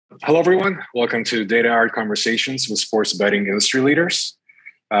Hello, everyone. Welcome to DataArt Conversations with Sports Betting Industry Leaders.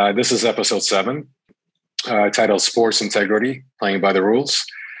 This is episode 7, titled Sports Integrity, Playing by the Rules.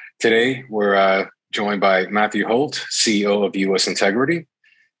 Today, we're joined by Matthew Holt, CEO of US Integrity.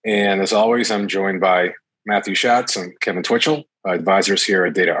 And as always, I'm joined by Matthew Schatz and Kevin Twitchell, advisors here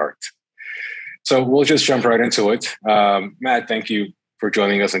at DataArt. So we'll just jump right into it. Matt, thank you for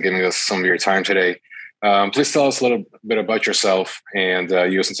joining us and giving us some of your time today. Please tell us a little bit about yourself and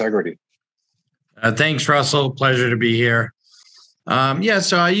US Integrity. Thanks, Russell. Pleasure to be here.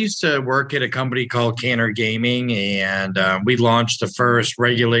 So I used to work at a company called Cantor Gaming, and we launched the first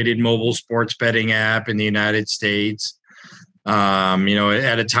regulated mobile sports betting app in the United States.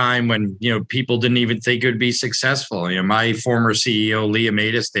 At a time when, people didn't even think it would be successful. My former CEO, Leah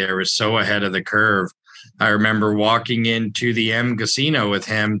Matus there, was so ahead of the curve. I remember walking into the M Casino with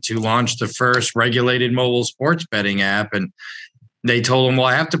him to launch the first regulated mobile sports betting app. And they told him, well,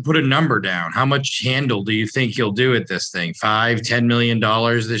 I have to put a number down. How much handle do you think you'll do at this thing? $5-10 million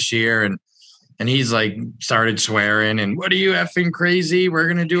this year. And he's like, started swearing. And what are you effing crazy? We're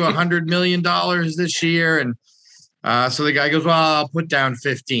going to do $100 million this year. And so the guy goes, well, I'll put down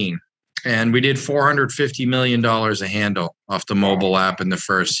 15. And we did $450 million a handle off the mobile app in the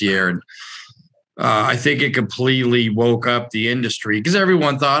first year. And I think it completely woke up the industry because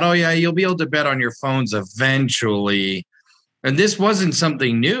everyone thought, oh, yeah, you'll be able to bet on your phones eventually. And this wasn't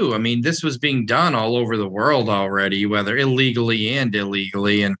something new. I mean, this was being done all over the world already, whether illegally and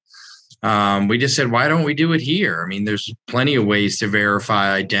illegally. And we just said, why don't we do it here? I mean, there's plenty of ways to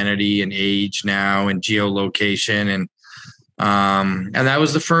verify identity and age now and geolocation. And that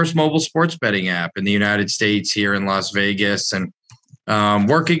was the first mobile sports betting app in the United States here in Las Vegas. And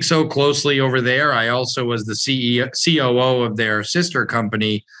working so closely over there, I also was the COO of their sister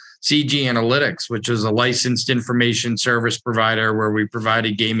company, CG Analytics, which is a licensed information service provider where we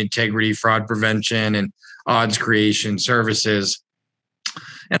provided game integrity, fraud prevention, and odds creation services.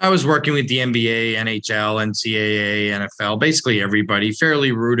 And I was working with the NBA, NHL, NCAA, NFL, basically everybody,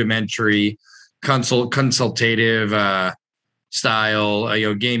 fairly rudimentary, consultative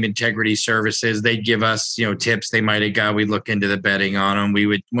style, game integrity services. They'd give us, tips they might have got. We'd look into the betting on them. We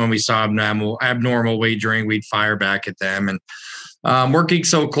would, when we saw abnormal wagering, we'd fire back at them. And working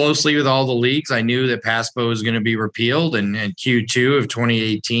so closely with all the leagues, I knew that PASPA was going to be repealed in Q2 of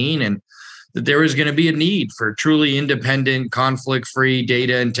 2018, and that there was going to be a need for truly independent, conflict-free,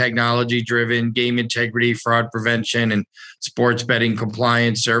 data and technology-driven game integrity, fraud prevention, and sports betting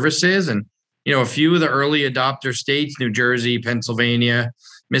compliance services. And a few of the early adopter states, New Jersey, Pennsylvania,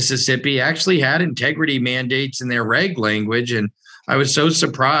 Mississippi, actually had integrity mandates in their reg language. And I was so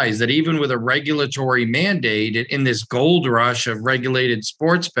surprised that even with a regulatory mandate in this gold rush of regulated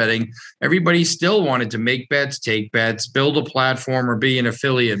sports betting, everybody still wanted to make bets, take bets, build a platform, or be an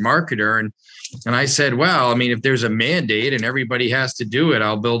affiliate marketer. And I said, well, I mean, if there's a mandate and everybody has to do it,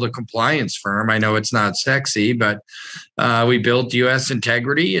 I'll build a compliance firm. I know it's not sexy, but we built US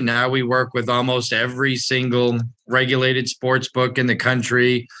Integrity, and now we work with almost every single regulated sports book in the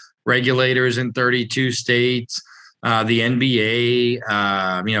country, regulators in 32 states, the NBA,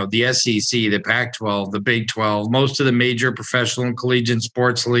 the SEC, the Pac-12, the Big 12, most of the major professional and collegiate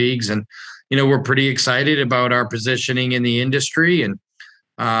sports leagues. And, we're pretty excited about our positioning in the industry and,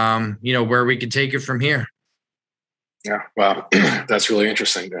 where we can take it from here. Yeah, wow. That's really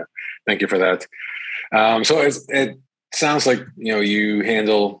interesting. Thank you for that. So it sounds like, you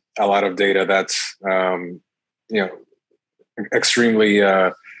handle a lot of data that's, extremely,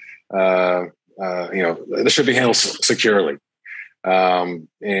 that should be handled securely. The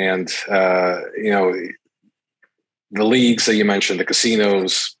leagues that you mentioned, the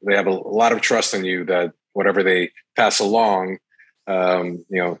casinos, they have a lot of trust in you that whatever they pass along,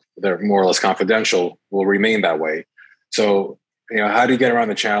 they're more or less confidential, will remain that way. So, how do you get around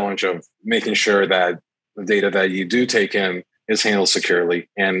the challenge of making sure that the data that you do take in is handled securely?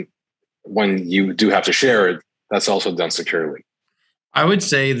 And when you do have to share it, that's also done securely. I would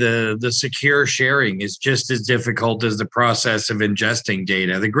say the secure sharing is just as difficult as the process of ingesting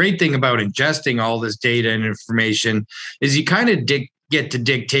data. The great thing about ingesting all this data and information is you kind of get to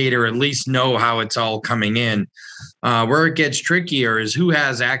dictate or at least know how it's all coming in. Where it gets trickier is who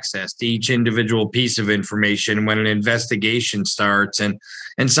has access to each individual piece of information when an investigation starts. And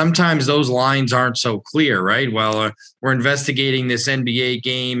sometimes those lines aren't so clear, right? Well, we're investigating this NBA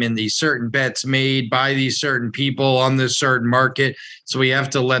game and these certain bets made by these certain people on this certain market. So we have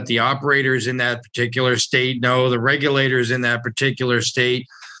to let the operators in that particular state know, the regulators in that particular state.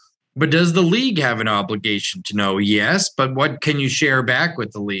 But does the league have an obligation to know? Yes, but what can you share back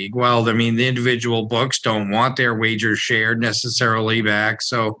with the league? Well, I mean, the individual books don't want their wagers shared necessarily back.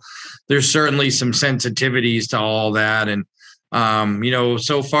 So there's certainly some sensitivities to all that. And,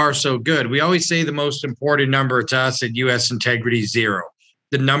 so far, so good. We always say the most important number to us at US Integrity is 0,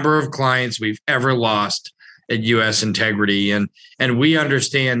 the number of clients we've ever lost at US Integrity. And we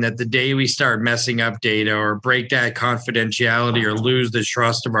understand that the day we start messing up data or break that confidentiality or lose the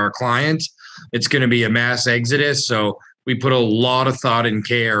trust of our clients, it's going to be a mass exodus. So we put a lot of thought and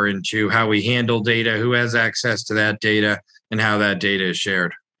care into how we handle data, who has access to that data, and how that data is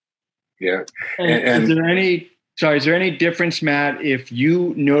shared. Yeah. And is there any difference, Matt, if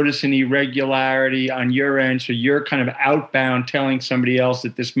you notice an irregularity on your end, so you're kind of outbound telling somebody else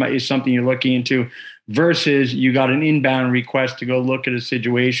that this is something you're looking into, versus you got an inbound request to go look at a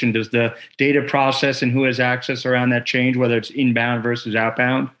situation? Does the data process and who has access around that change, whether it's inbound versus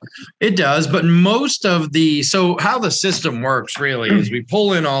outbound? It does, but so how the system works really is we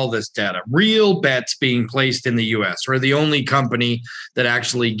pull in all this data, real bets being placed in the US. We're the only company that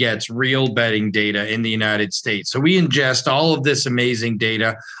actually gets real betting data in the United States. So we ingest all of this amazing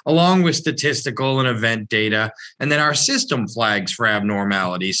data along with statistical and event data, and then our system flags for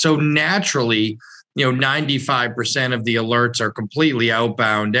abnormalities. So naturally, 95% of the alerts are completely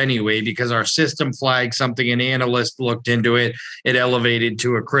outbound anyway, because our system flagged something, an analyst looked into it, it elevated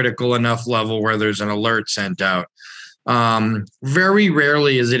to a critical enough level where there's an alert sent out. Very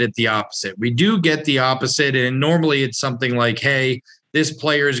rarely is it at the opposite. We do get the opposite, and normally it's something like, hey, this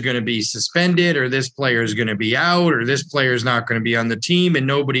player is going to be suspended, or this player is going to be out, or this player is not going to be on the team, and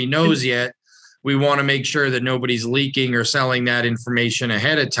nobody knows yet. We want to make sure that nobody's leaking or selling that information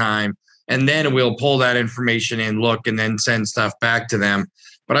ahead of time. And then we'll pull that information in, look, and then send stuff back to them.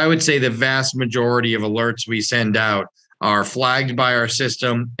 But I would say the vast majority of alerts we send out are flagged by our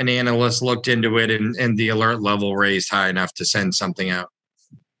system. An analyst looked into it, and the alert level raised high enough to send something out.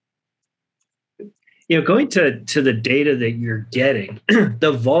 Going to the data that you're getting,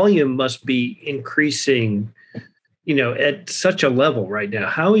 the volume must be increasing, at such a level right now.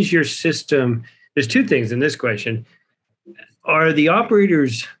 How is your system? There's two things in this question. Are the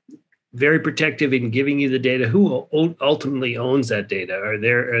operators very protective in giving you the data? Who ultimately owns that data? Are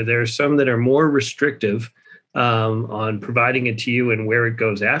there some that are more restrictive on providing it to you and where it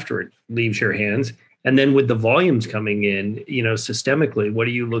goes after it leaves your hands? And then with the volumes coming in, systemically, what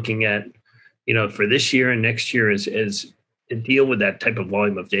are you looking at, for this year and next year as to deal with that type of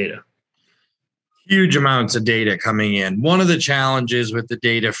volume of data? Huge amounts of data coming in. One of the challenges with the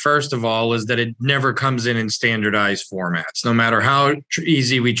data, first of all, is that it never comes in standardized formats. No matter how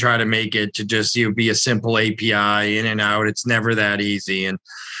easy we try to make it to just be a simple API in and out, it's never that easy. And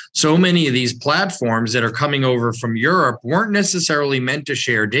so many of these platforms that are coming over from Europe weren't necessarily meant to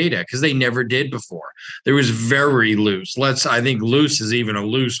share data because they never did before. There was very loose. I think loose is even a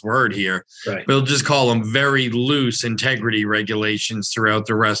loose word here. Right. We'll just call them very loose integrity regulations throughout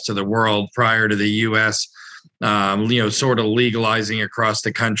the rest of the world prior to the US, sort of legalizing across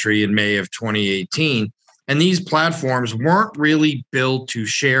the country in May of 2018. And these platforms weren't really built to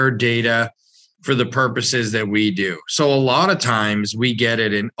share data for the purposes that we do. So a lot of times we get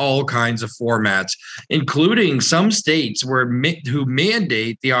it in all kinds of formats, including some states who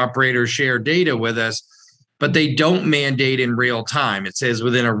mandate the operator share data with us, but they don't mandate in real time. It says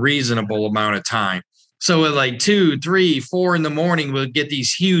within a reasonable amount of time. So at like 2, 3, 4 in the morning, we'll get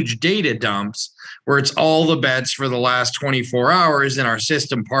these huge data dumps where it's all the bets for the last 24 hours and our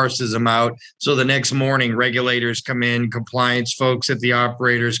system parses them out. So the next morning, regulators come in, compliance folks at the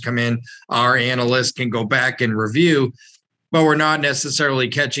operators come in, our analysts can go back and review, but we're not necessarily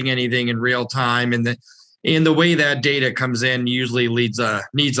catching anything in real time. And the way that data comes in usually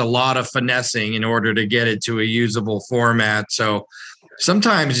needs a lot of finessing in order to get it to a usable format. So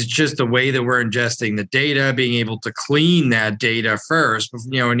sometimes it's just the way that we're ingesting the data, being able to clean that data first,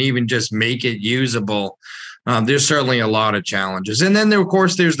 and even just make it usable. There's certainly a lot of challenges. And then, of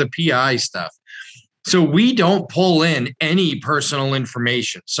course, there's the PI stuff. So we don't pull in any personal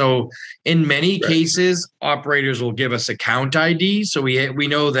information. So in many cases, operators will give us account ID. So we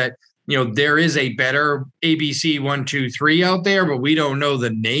know that, there is a better ABC 123 out there, but we don't know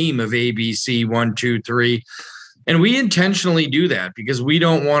the name of ABC 123. And we intentionally do that because we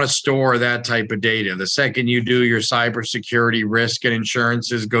don't want to store that type of data. The second you do, your cybersecurity risk and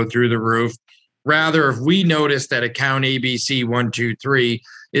insurances go through the roof. Rather, if we notice that account ABC 123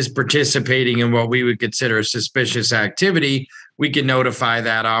 is participating in what we would consider suspicious activity, we can notify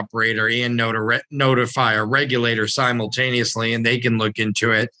that operator and notify a regulator simultaneously, and they can look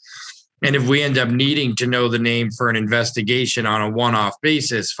into it. And if we end up needing to know the name for an investigation on a one-off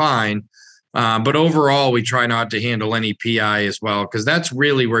basis, fine. But overall, we try not to handle any PI as well, because that's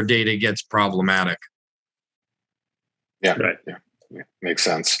really where data gets problematic. Yeah, right. Yeah, makes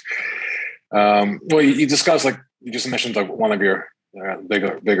sense. Well, you discussed, like you just mentioned, like one of your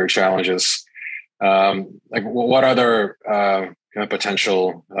bigger challenges. Like what other kind of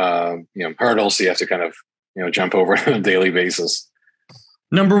potential hurdles do you have to kind of jump over on a daily basis?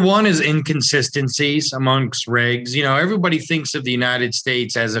 Number one is inconsistencies amongst regs. Everybody thinks of the United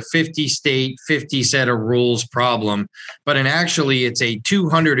States as a 50 state, 50 set of rules problem, but actually it's a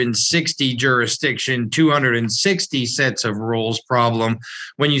 260 jurisdiction, 260 sets of rules problem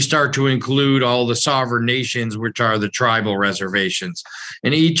when you start to include all the sovereign nations, which are the tribal reservations.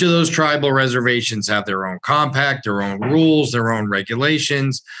 And each of those tribal reservations have their own compact, their own rules, their own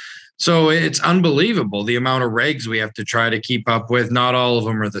regulations. So it's unbelievable the amount of regs we have to try to keep up with. Not all of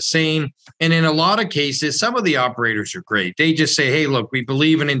them are the same. And in a lot of cases, some of the operators are great. They just say, hey, look, we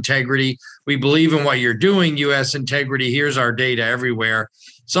believe in integrity. We believe in what you're doing, U.S. integrity. Here's our data everywhere.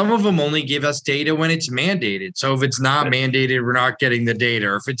 Some of them only give us data when it's mandated. So if it's not mandated, we're not getting the data.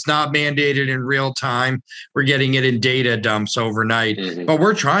 Or if it's not mandated in real time, we're getting it in data dumps overnight. Mm-hmm. But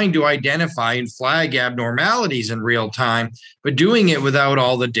we're trying to identify and flag abnormalities in real time. But doing it without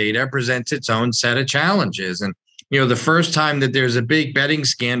all the data presents its own set of challenges. And, the first time that there's a big betting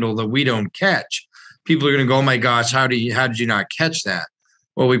scandal that we don't catch, people are going to go, oh my gosh, how did you not catch that?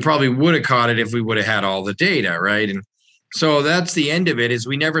 Well, we probably would have caught it if we would have had all the data, right? And so that's the end of it, is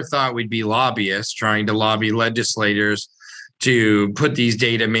we never thought we'd be lobbyists trying to lobby legislators to put these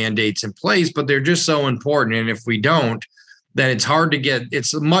data mandates in place, but they're just so important. And if we don't, then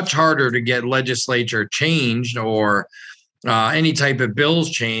it's much harder to get legislature changed or any type of bills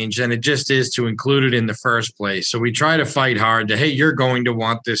changed than it just is to include it in the first place. So we try to fight hard to, hey, you're going to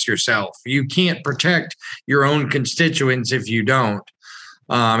want this yourself. You can't protect your own constituents if you don't.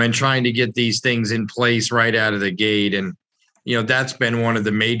 And trying to get these things in place right out of the gate. And, that's been one of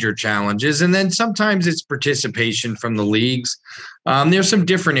the major challenges. And then sometimes it's participation from the leagues. There's some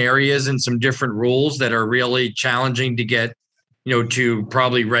different areas and some different rules that are really challenging to get, to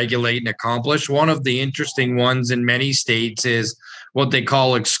probably regulate and accomplish. One of the interesting ones in many states is what they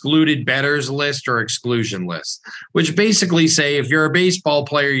call excluded bettors list or exclusion list, which basically say if you're a baseball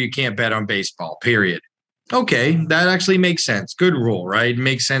player, you can't bet on baseball, period. Okay, that actually makes sense. Good rule, right?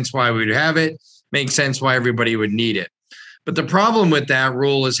 Makes sense why we'd have it. Makes sense why everybody would need it. But the problem with that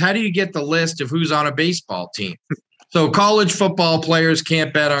rule is, how do you get the list of who's on a baseball team? So college football players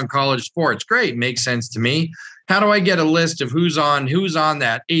can't bet on college sports. Great, makes sense to me. How do I get a list of who's on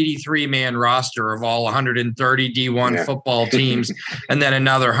that 83-man roster of all 130 D1 football teams and then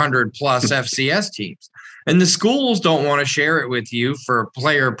another 100 plus FCS teams? And the schools don't want to share it with you for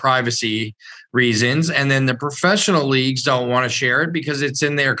player privacy reasons. And then the professional leagues don't want to share it because it's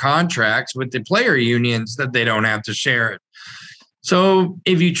in their contracts with the player unions that they don't have to share it. So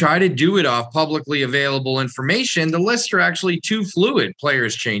if you try to do it off publicly available information, the lists are actually too fluid.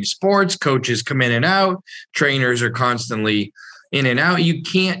 Players change sports, coaches come in and out, trainers are constantly in and out. You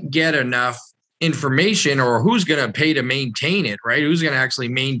can't get enough information, or who's going to pay to maintain it, right? Who's going to actually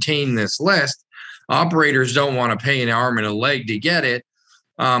maintain this list? Operators don't want to pay an arm and a leg to get it.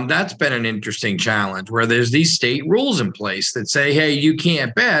 That's been an interesting challenge, where there's these state rules in place that say, hey, you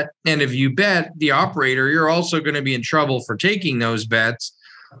can't bet. And if you bet the operator, you're also going to be in trouble for taking those bets.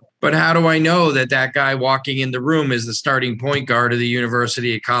 But how do I know that that guy walking in the room is the starting point guard of the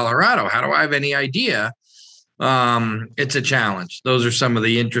University of Colorado? How do I have any idea? It's a challenge. Those are some of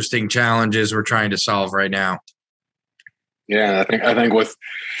the interesting challenges we're trying to solve right now. Yeah, I think with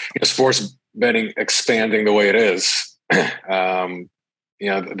sports betting expanding the way it is,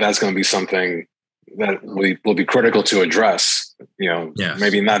 that's going to be something that will be critical to address,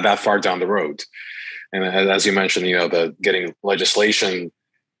 maybe not that far down the road. And as you mentioned, the getting legislation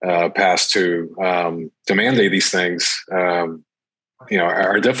passed to mandate these things,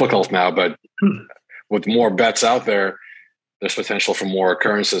 are difficult now. But with more bets out there, there's potential for more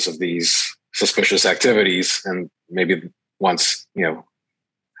occurrences of these suspicious activities. And maybe once,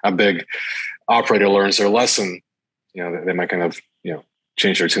 a big operator learns their lesson, they might kind of,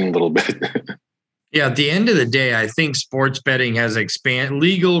 change their tune a little bit. Yeah, at the end of the day, I think sports betting has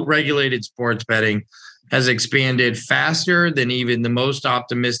legal regulated sports betting has expanded faster than even the most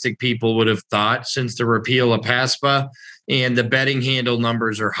optimistic people would have thought since the repeal of PASPA, and the betting handle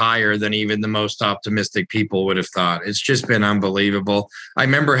numbers are higher than even the most optimistic people would have thought. It's just been unbelievable. I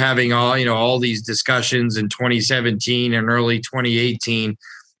remember having all these discussions in 2017 and early 2018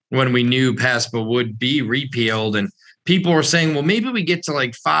 when we knew PASPA would be repealed, and people were saying, well, maybe we get to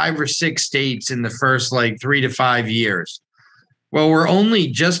like 5 or 6 states in the first like 3 to 5 years. Well, we're only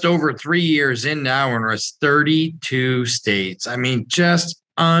just over 3 years in now, and we're 32 states. I mean, just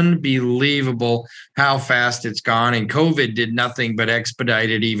unbelievable how fast it's gone. And COVID did nothing but expedite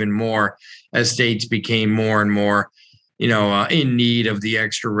it even more as states became more and more, in need of the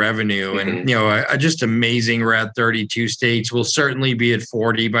extra revenue. And, just amazing. We're at 32 states. We'll certainly be at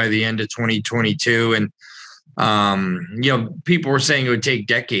 40 by the end of 2022. And, people were saying it would take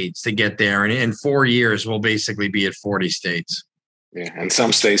decades to get there. And in 4 years, we'll basically be at 40 states. Yeah, and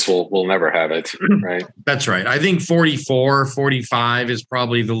some states will never have it, right? That's right. I think 44, 45 is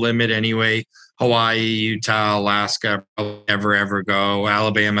probably the limit anyway. Hawaii, Utah, Alaska, ever go.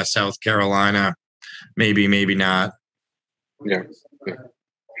 Alabama, South Carolina, maybe not. Yeah.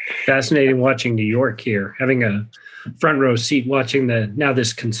 Fascinating watching New York here, having a front row seat watching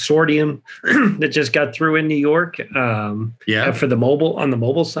this consortium that just got through in New York. For the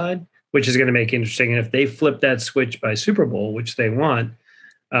mobile side, which is going to make it interesting. And if they flip that switch by Super Bowl, which they want,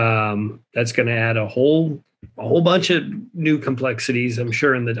 that's going to add a whole bunch of new complexities, I'm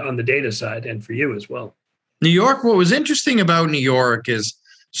sure, on the data side and for you as well. New York, what was interesting about New York is,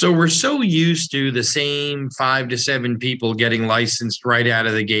 so we're so used to the same 5 to 7 people getting licensed right out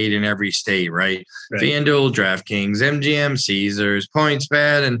of the gate in every state, right? FanDuel, DraftKings, MGM, Caesars,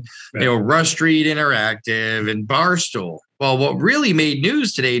 PointsBet, and Rush Street Interactive and Barstool. Well, what really made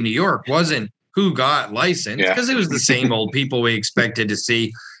news today in New York wasn't who got licensed, because it was the same old people we expected to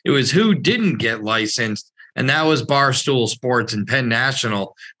see. It was who didn't get licensed, and that was Barstool Sports and Penn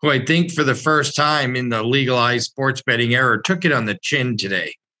National, who I think for the first time in the legalized sports betting era took it on the chin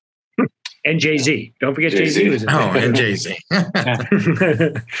today. And Jay-Z. Don't forget Jay-Z was in there. Oh, and Jay-Z.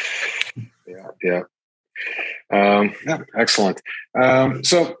 Excellent.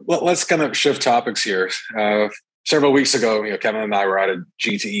 So let's kind of shift topics here. Several weeks ago, Kevin and I were at a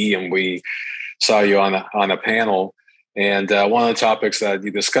GTE, and we saw you on a panel. And one of the topics that you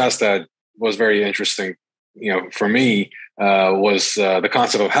discussed that was very interesting, for me, was the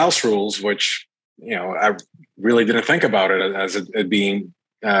concept of house rules, which I really didn't think about it as it being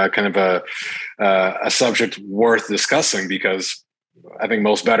kind of a subject worth discussing, because I think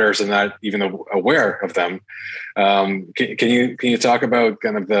most bettors are not even aware of them. Can you talk about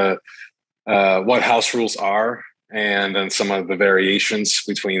kind of the what house rules are, and then some of the variations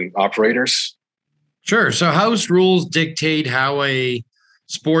between operators? Sure. So house rules dictate how a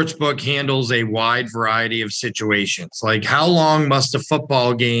sports book handles a wide variety of situations. Like, how long must a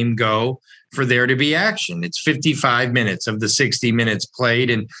football game go for there to be action? It's 55 minutes of the 60 minutes played.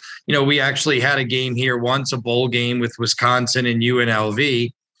 And, we actually had a game here once, a bowl game with Wisconsin and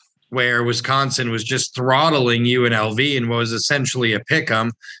UNLV, where Wisconsin was just throttling UNLV and was essentially a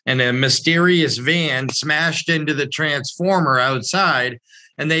pick'em, and a mysterious van smashed into the transformer outside,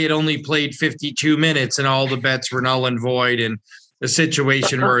 and they had only played 52 minutes and all the bets were null and void. And a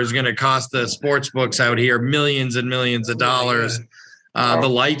situation where it's going to cost the sports books out here millions and millions of dollars. The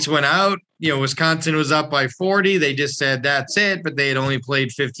lights went out. Wisconsin was up by 40. They just said that's it, but they had only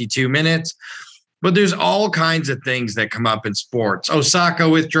played 52 minutes. But there's all kinds of things that come up in sports. Osaka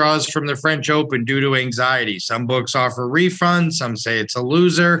withdraws from the French Open due to anxiety. Some books offer refunds. Some say it's a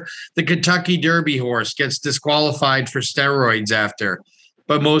loser. The Kentucky Derby horse gets disqualified for steroids after.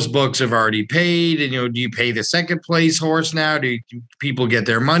 But most books have already paid. And, do you pay the second place horse now? Do people get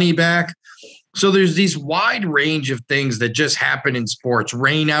their money back? So there's these wide range of things that just happen in sports.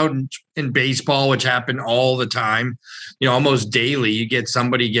 Rain out in baseball, which happen all the time. Almost daily, you get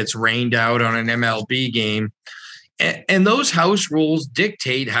somebody gets rained out on an MLB game. And those house rules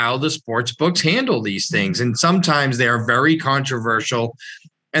dictate how the sports books handle these things. And sometimes they are very controversial.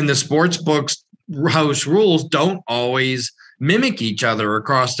 And the sports books house rules don't always mimic each other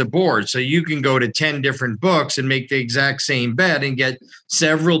across the board. So you can go to 10 different books and make the exact same bet and get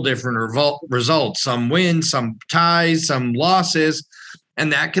several different results. Some wins, some ties, some losses.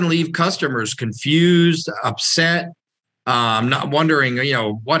 And that can leave customers confused, upset, not wondering,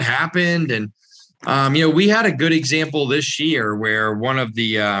 what happened. And, we had a good example this year where one of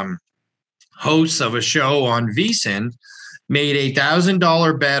the hosts of a show on VSiN made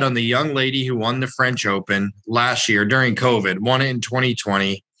 $1,000 bet on the young lady who won the French Open last year during COVID, won it in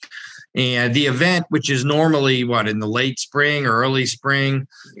 2020. And the event, which is normally in the late spring or early spring,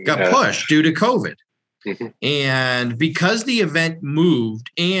 got pushed due to COVID. Mm-hmm. And because the event moved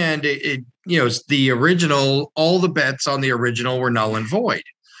and the original, all the bets on the original were null and void.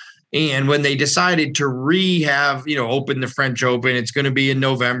 And when they decided to open the French Open, it's going to be in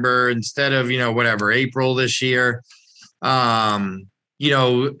November instead of, April this year. They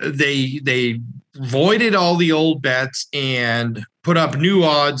voided all the old bets and put up new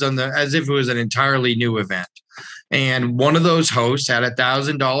odds on as if it was an entirely new event. And one of those hosts had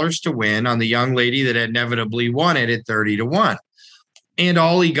 $1,000 to win on the young lady that inevitably won it at 30-1. And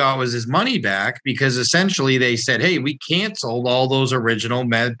all he got was his money back, because essentially they said, hey, we canceled all those original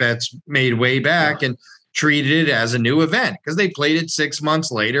bets made way back and treated it as a new event, because they played it 6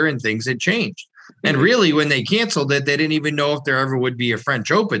 months later and things had changed. And really, when they canceled it, they didn't even know if there ever would be a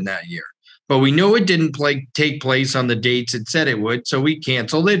French Open that year. But we know it didn't take place on the dates it said it would. So we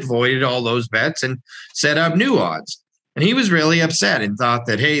canceled it, voided all those bets, and set up new odds. And he was really upset and thought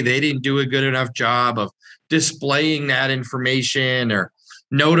that, hey, they didn't do a good enough job of displaying that information or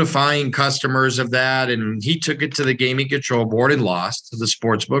notifying customers of that. And he took it to the gaming control board and lost. The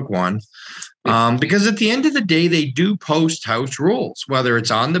sportsbook won. Because at the end of the day, they do post house rules, whether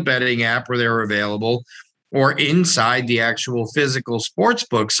it's on the betting app where they're available or inside the actual physical sports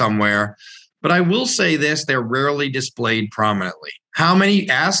book somewhere. But I will say this, they're rarely displayed prominently. How many,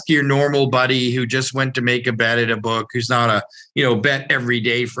 ask your normal buddy who just went to make a bet at a book, who's not a, bet every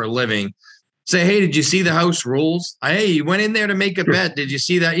day for a living, say, hey, did you see the house rules? Hey, you went in there to make a bet. Did you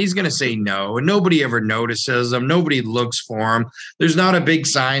see that? He's going to say no. And nobody ever notices them. Nobody looks for them. There's not a big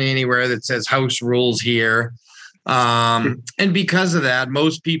sign anywhere that says house rules here. And because of that,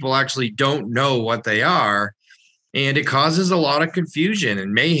 most people actually don't know what they are. And it causes a lot of confusion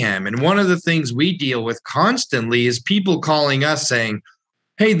and mayhem. And one of the things we deal with constantly is people calling us saying,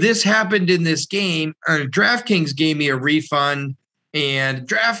 hey, this happened in this game. DraftKings gave me a refund. And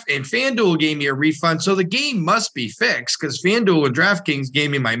FanDuel gave me a refund. So the game must be fixed, because FanDuel and DraftKings gave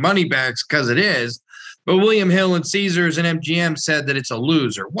me my money back, because it is. But William Hill and Caesars and MGM said that it's a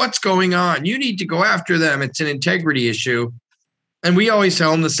loser. What's going on? You need to go after them. It's an integrity issue. And we always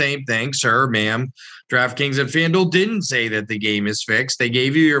tell them the same thing. Sir, ma'am, DraftKings and FanDuel didn't say that the game is fixed. They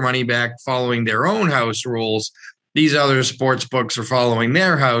gave you your money back following their own house rules. These other sports books are following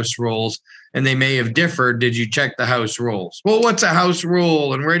their house rules, and they may have differed. Did you check the house rules? Well, what's a house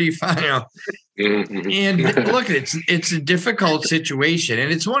rule, and where do you find out? And look, it's a difficult situation.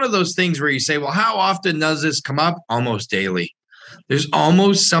 And it's one of those things where you say, well, how often does this come up? Almost daily. There's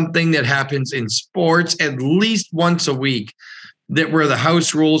almost something that happens in sports at least once a week where the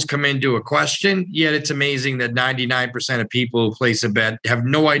house rules come into a question. Yet it's amazing that 99% of people who place a bet have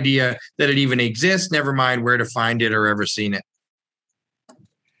no idea that it even exists, never mind where to find it or ever seen it.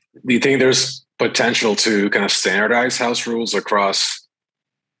 Do you think there's potential to kind of standardize house rules across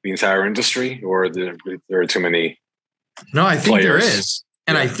the entire industry, or there are too many? No, I think players? There is.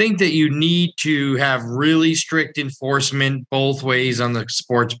 And I think that you need to have really strict enforcement both ways on the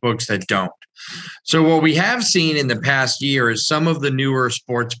sports books that don't. So what we have seen in the past year is some of the newer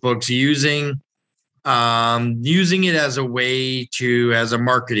sports books using it as a way as a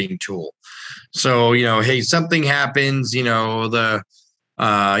marketing tool. So, hey, something happens, the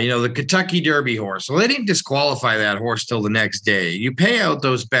Kentucky Derby horse. Well, they didn't disqualify that horse till the next day. You pay out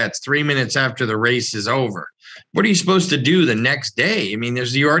those bets 3 minutes after the race is over. What are you supposed to do the next day? I mean,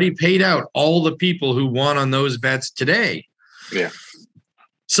 you already paid out all the people who won on those bets today. Yeah.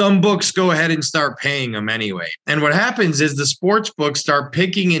 Some books go ahead and start paying them anyway. And what happens is the sports books start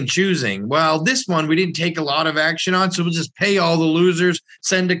picking and choosing. Well, this one we didn't take a lot of action on, so we'll just pay all the losers,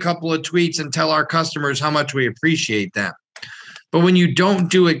 send a couple of tweets, and tell our customers how much we appreciate them. But when you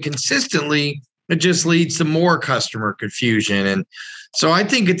don't do it consistently, it just leads to more customer confusion. And so I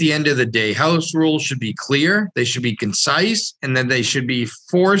think at the end of the day, house rules should be clear, they should be concise, and then they should be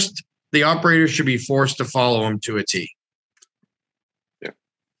forced. The operator should be forced to follow them to a T. Yeah,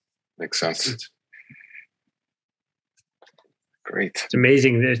 makes sense. Great. It's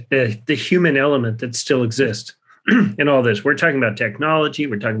amazing the human element that still exists in all this. We're talking about technology,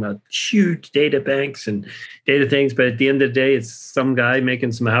 we're talking about huge data banks and data things, but at the end of the day, it's some guy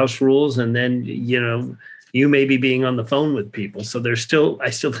making some house rules, and then you may be being on the phone with people. So I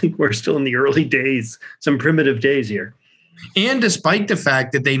still think we're still in the early days, some primitive days here. And despite the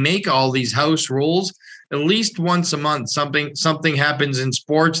fact that they make all these house rules, at least once a month, something happens in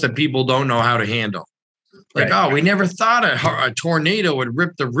sports that people don't know how to handle. Like, right. We never thought a tornado would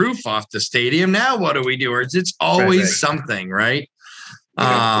rip the roof off the stadium. Now what do we do? It's always something, right?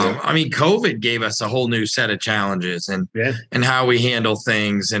 I mean, COVID gave us a whole new set of challenges and how we handle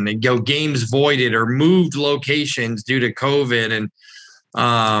things, and games voided or moved locations due to COVID.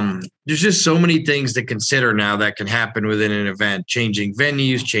 And there's just so many things to consider now that can happen within an event, changing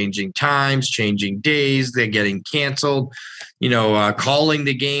venues, changing times, changing days, they're getting canceled, calling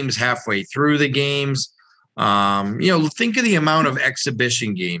the games halfway through the games. Think of the amount of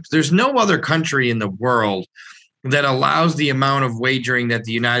exhibition games. There's no other country in the world that allows the amount of wagering that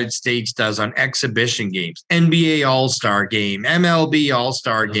the United States does on exhibition games, NBA All-Star Game, MLB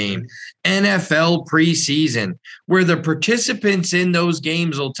All-Star Game, NFL preseason, where the participants in those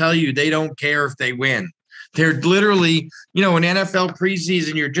games will tell you they don't care if they win. They're literally, in NFL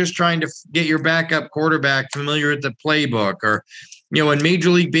preseason, you're just trying to get your backup quarterback familiar with the playbook, or, in Major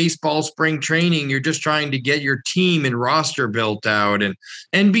League Baseball spring training, you're just trying to get your team and roster built out. And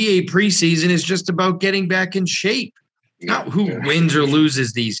NBA preseason is just about getting back in shape, not who wins or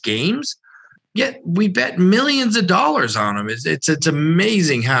loses these games. Yet we bet millions of dollars on them. It's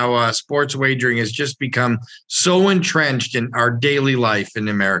amazing how sports wagering has just become so entrenched in our daily life in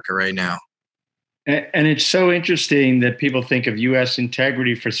America right now. And it's so interesting that people think of U.S.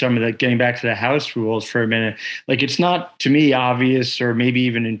 integrity for some of that, getting back to the house rules for a minute. Like, it's not, to me, obvious or maybe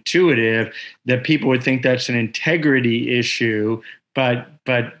even intuitive that people would think that's an integrity issue, but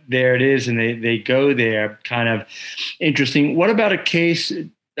there it is, and they go there. Kind of interesting. What about a case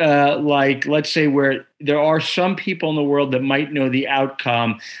like, let's say, where there are some people in the world that might know the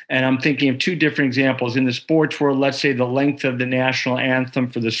outcome, and I'm thinking of two different examples. In the sports world, let's say the length of the national anthem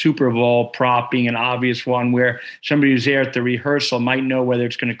for the Super Bowl prop being an obvious one, where somebody who's there at the rehearsal might know whether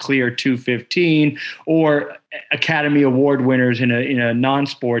it's going to clear 2:15, or Academy Award winners in a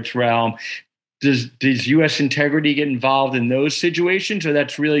non-sports realm. Does U.S. integrity get involved in those situations, or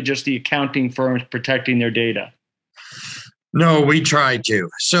that's really just the accounting firms protecting their data? No, we try to.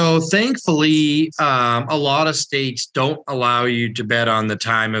 So thankfully, a lot of states don't allow you to bet on the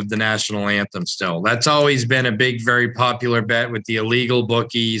time of the national anthem still. That's always been a big, very popular bet with the illegal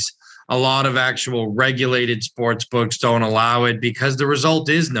bookies. A lot of actual regulated sports books don't allow it because the result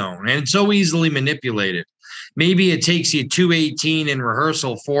is known and it's so easily manipulated. Maybe it takes you 2:18 in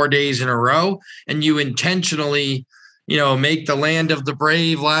rehearsal 4 days in a row, and you intentionally make the land of the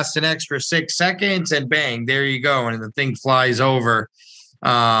brave last an extra 6 seconds, and bang, there you go. And the thing flies over.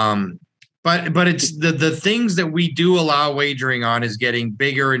 But it's the things that we do allow wagering on is getting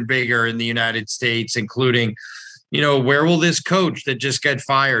bigger and bigger in the United States, including, where will this coach that just got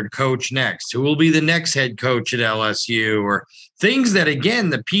fired coach next? Who will be the next head coach at LSU? Or things that, again,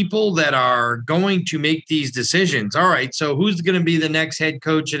 the people that are going to make these decisions. All right, so who's going to be the next head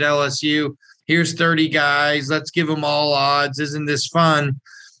coach at LSU? Here's 30 guys. Let's give them all odds. Isn't this fun?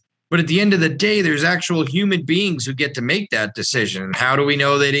 But at the end of the day, there's actual human beings who get to make that decision. How do we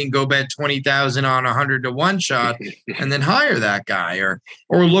know they didn't go bet 20,000 on 100-to-1 shot and then hire that guy, or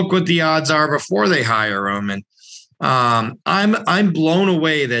look what the odds are before they hire him? And I'm blown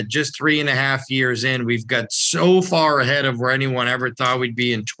away that just 3.5 years in, we've got so far ahead of where anyone ever thought we'd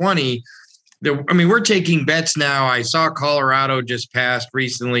be in 20. We're taking bets now. I saw Colorado just passed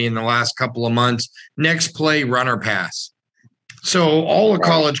recently in the last couple of months. Next play, runner pass. So all a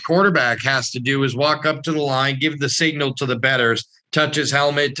college quarterback has to do is walk up to the line, give the signal to the bettors, touch his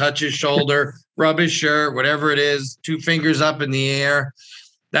helmet, touch his shoulder, rub his shirt, whatever it is, 2 fingers up in the air.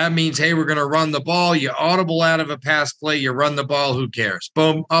 That means, hey, we're going to run the ball. You audible out of a pass play, you run the ball, who cares?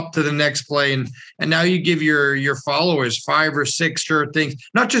 Boom, up to the next play. And now you give your followers 5 or 6 sure things,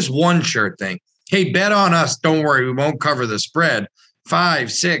 not just one sure thing. Hey, bet on us. Don't worry, we won't cover the spread.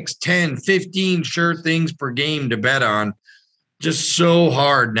 5, 6, 10, 15 sure things per game to bet on. Just so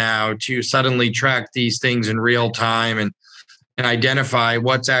hard now to suddenly track these things in real time and identify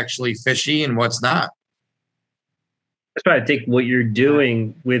what's actually fishy and what's not. That's why I think what you're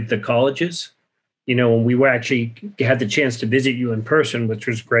doing with the colleges, when we were actually had the chance to visit you in person, which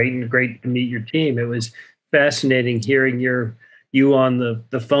was great, and great to meet your team. It was fascinating hearing you on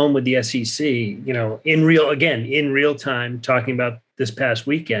the phone with the SEC, in real time, talking about this past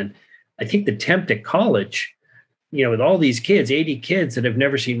weekend. I think the temp at college, with all these kids, 80 kids that have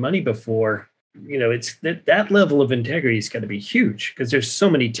never seen money before, it's that level of integrity is going to be huge, because there's so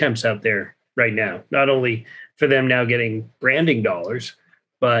many temps out there right now, not only for them now getting branding dollars,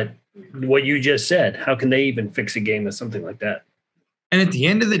 but what you just said, how can they even fix a game with something like that? And at the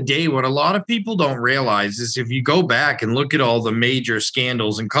end of the day, what a lot of people don't realize is if you go back and look at all the major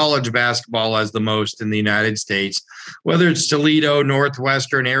scandals, and college basketball has the most in the United States, whether it's Toledo,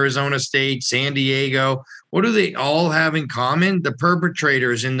 Northwestern, Arizona State, San Diego, what do they all have in common? The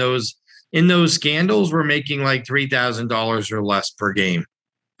perpetrators in those scandals were making like $3,000 or less per game.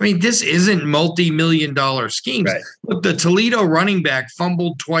 This isn't multi-million-dollar schemes. Right. Look, the Toledo running back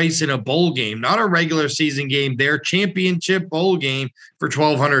fumbled twice in a bowl game, not a regular season game, their championship bowl game, for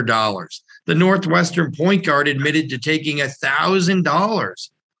 $1,200. The Northwestern point guard admitted to taking $1,000.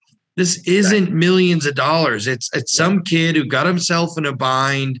 This isn't millions of dollars. It's some kid who got himself in a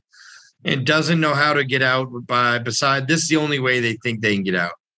bind and doesn't know how to get out. This is the only way they think they can get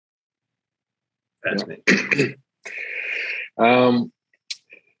out. Fascinating.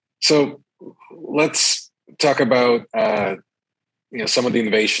 So let's talk about some of the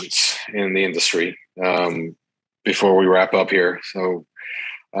innovations in the industry before we wrap up here. So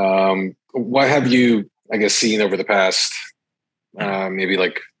what have you, I guess, seen over the past maybe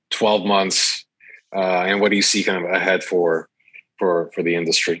like 12 months, and what do you see kind of ahead for the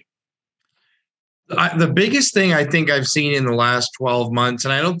industry? The biggest thing I think I've seen in the last 12 months,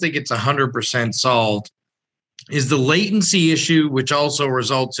 and I don't think it's 100% solved, is the latency issue, which also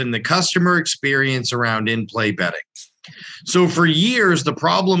results in the customer experience around in-play betting. So for years, the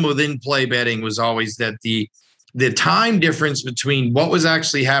problem with in-play betting was always that the time difference between what was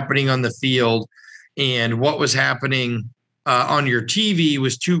actually happening on the field and what was happening on your TV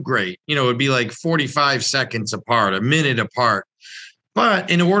was too great. You know, it'd be like 45 seconds apart, a minute apart.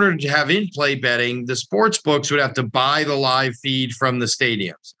 But in order to have in-play betting, the sports books would have to buy the live feed from the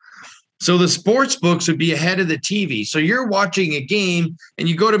stadiums. So the sports books would be ahead of the TV. So you're watching a game and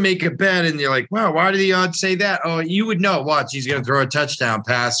you go to make a bet and you're like, wow, why do the odds say that? Oh, you would know. Watch, he's going to throw a touchdown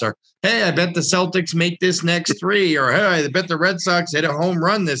pass. Or, hey, I bet the Celtics make this next three. Or, hey, I bet the Red Sox hit a home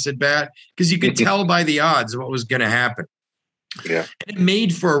run this at bat, because you could tell by the odds what was going to happen. Yeah. And it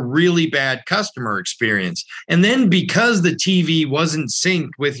made for a really bad customer experience. And then because the TV wasn't synced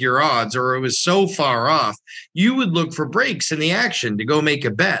with your odds, or it was so far off, you would look for breaks in the action to go make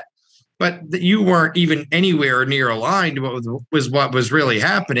a bet. But you weren't even anywhere near aligned with what was really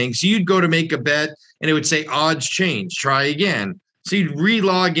happening. So you'd go to make a bet and it would say odds change, try again. So you'd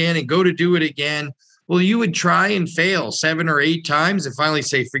re-log in and go to do it again. Well, you would try and fail 7 or 8 times and finally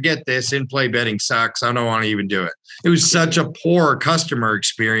say, forget this, in-play betting sucks. I don't want to even do it. It was such a poor customer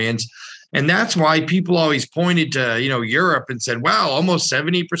experience. And that's why people always pointed to, Europe and said, wow, almost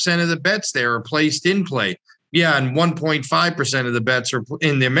 70% of the bets there are placed in play. Yeah, and 1.5% of the bets are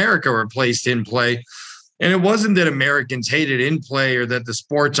in America were placed in play. And it wasn't that Americans hated in play or that the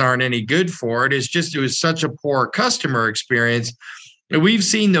sports aren't any good for it. It's just it was such a poor customer experience. And we've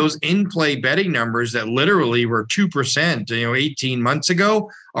seen those in-play betting numbers that literally were 2%, 18 months ago,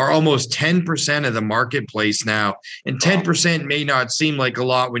 are almost 10% of the marketplace now. And 10% may not seem like a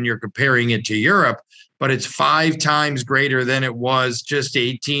lot when you're comparing it to Europe, but it's 5 times greater than it was just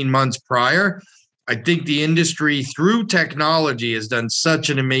 18 months prior. I think the industry through technology has done such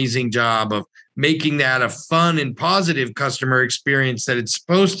an amazing job of making that a fun and positive customer experience that it's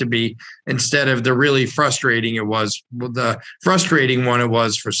supposed to be, instead of the really frustrating one it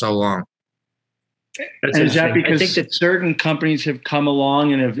was for so long. And is that because I think that certain companies have come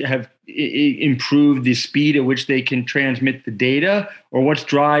along and have improved the speed at which they can transmit the data, or what's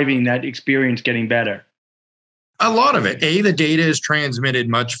driving that experience getting better? A lot of it. The data is transmitted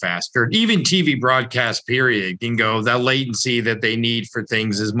much faster. Even TV broadcast period can go. The latency that they need for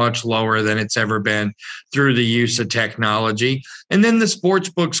things is much lower than it's ever been through the use of technology. And then the sports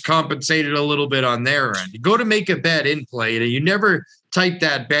books compensated a little bit on their end. You go to make a bet in play, and you never type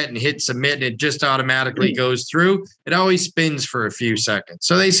that bet and hit submit, and it just automatically goes through. It always spins for a few seconds.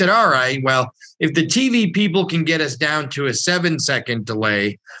 So they said, all right, well, if the TV people can get us down to a 7-second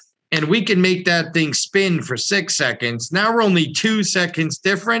delay, and we can make that thing spin for 6 seconds. Now we're only 2 seconds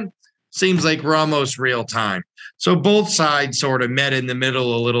different. Seems like we're almost real time. So both sides sort of met in the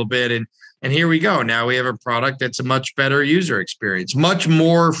middle a little bit. And here we go. Now we have a product that's a much better user experience, much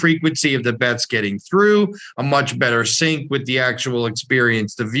more frequency of the bets getting through, a much better sync with the actual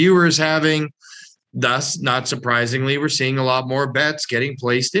experience the viewer's having. Thus, not surprisingly, we're seeing a lot more bets getting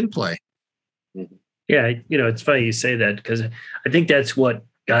placed in play. Yeah, it's funny you say that, because I think that's what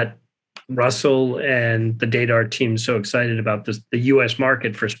got Russell and the DataArt team so excited about the U.S.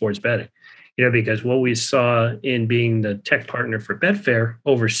 market for sports betting, because what we saw in being the tech partner for Betfair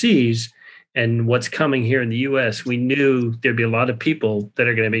overseas and what's coming here in the U.S., we knew there'd be a lot of people that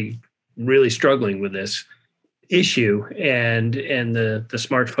are going to be really struggling with this issue, and the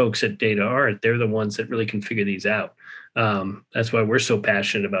smart folks at DataArt, they're the ones that really can figure these out. That's why we're so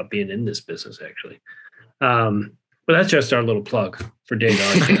passionate about being in this business, actually. Well, that's just our little plug for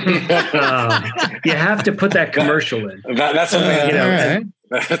DataArt. You have to put that commercial in. That's amazing.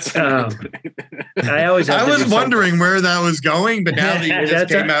 I was wondering where that was going, but now that you just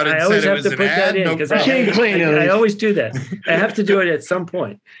came out and said it was an ad, I always do that. I have to do it at some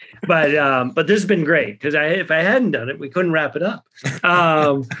point. But this has been great, because if I hadn't done it, we couldn't wrap it up.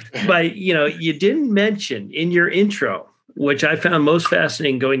 But you didn't mention in your intro, which I found most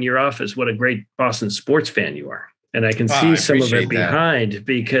fascinating, going to your office, what a great Boston sports fan you are. And I can see some of it behind,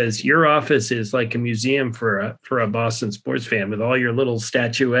 because your office is like a museum for a Boston sports fan, with all your little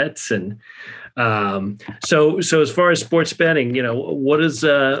statuettes. And so as far as sports betting, what are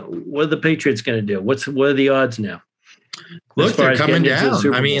the Patriots going to do? What are the odds now? Look, they're coming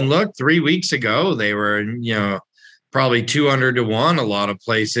down. I mean, look, 3 weeks ago, they were, probably 200 to 1 a lot of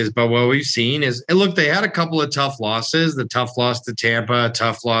places. But what we've seen is, and look, they had a couple of tough losses, the tough loss to Tampa, a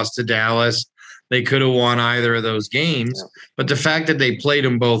tough loss to Dallas. They could have won either of those games. But the fact that they played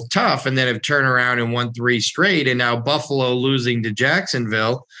them both tough and then have turned around and won 3 straight, and now Buffalo losing to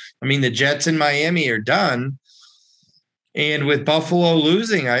Jacksonville. I mean, the Jets in Miami are done. And with Buffalo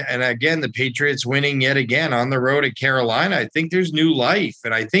losing, and again, the Patriots winning yet again on the road at Carolina, I think there's new life.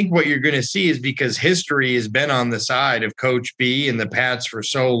 And I think what you're going to see is, because history has been on the side of Coach B and the Pats for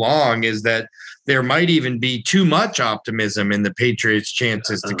so long, is that there might even be too much optimism in the Patriots'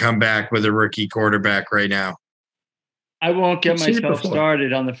 chances to come back with a rookie quarterback right now. I won't get myself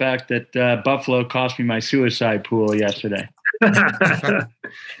started on the fact that Buffalo cost me my suicide pool yesterday.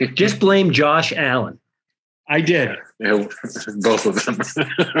 Just blame Josh Allen. I did. Yeah, both of them.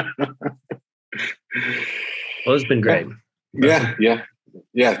 Well, it's been great. Yeah.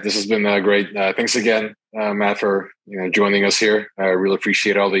 This has been great. Thanks again, Matt, for joining us here. I really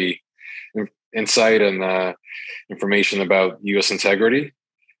appreciate all the insight and information about U.S. integrity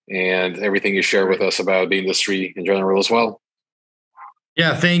and everything you share with us about the industry in general as well.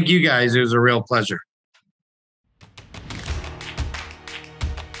 Yeah, thank you guys. It was a real pleasure.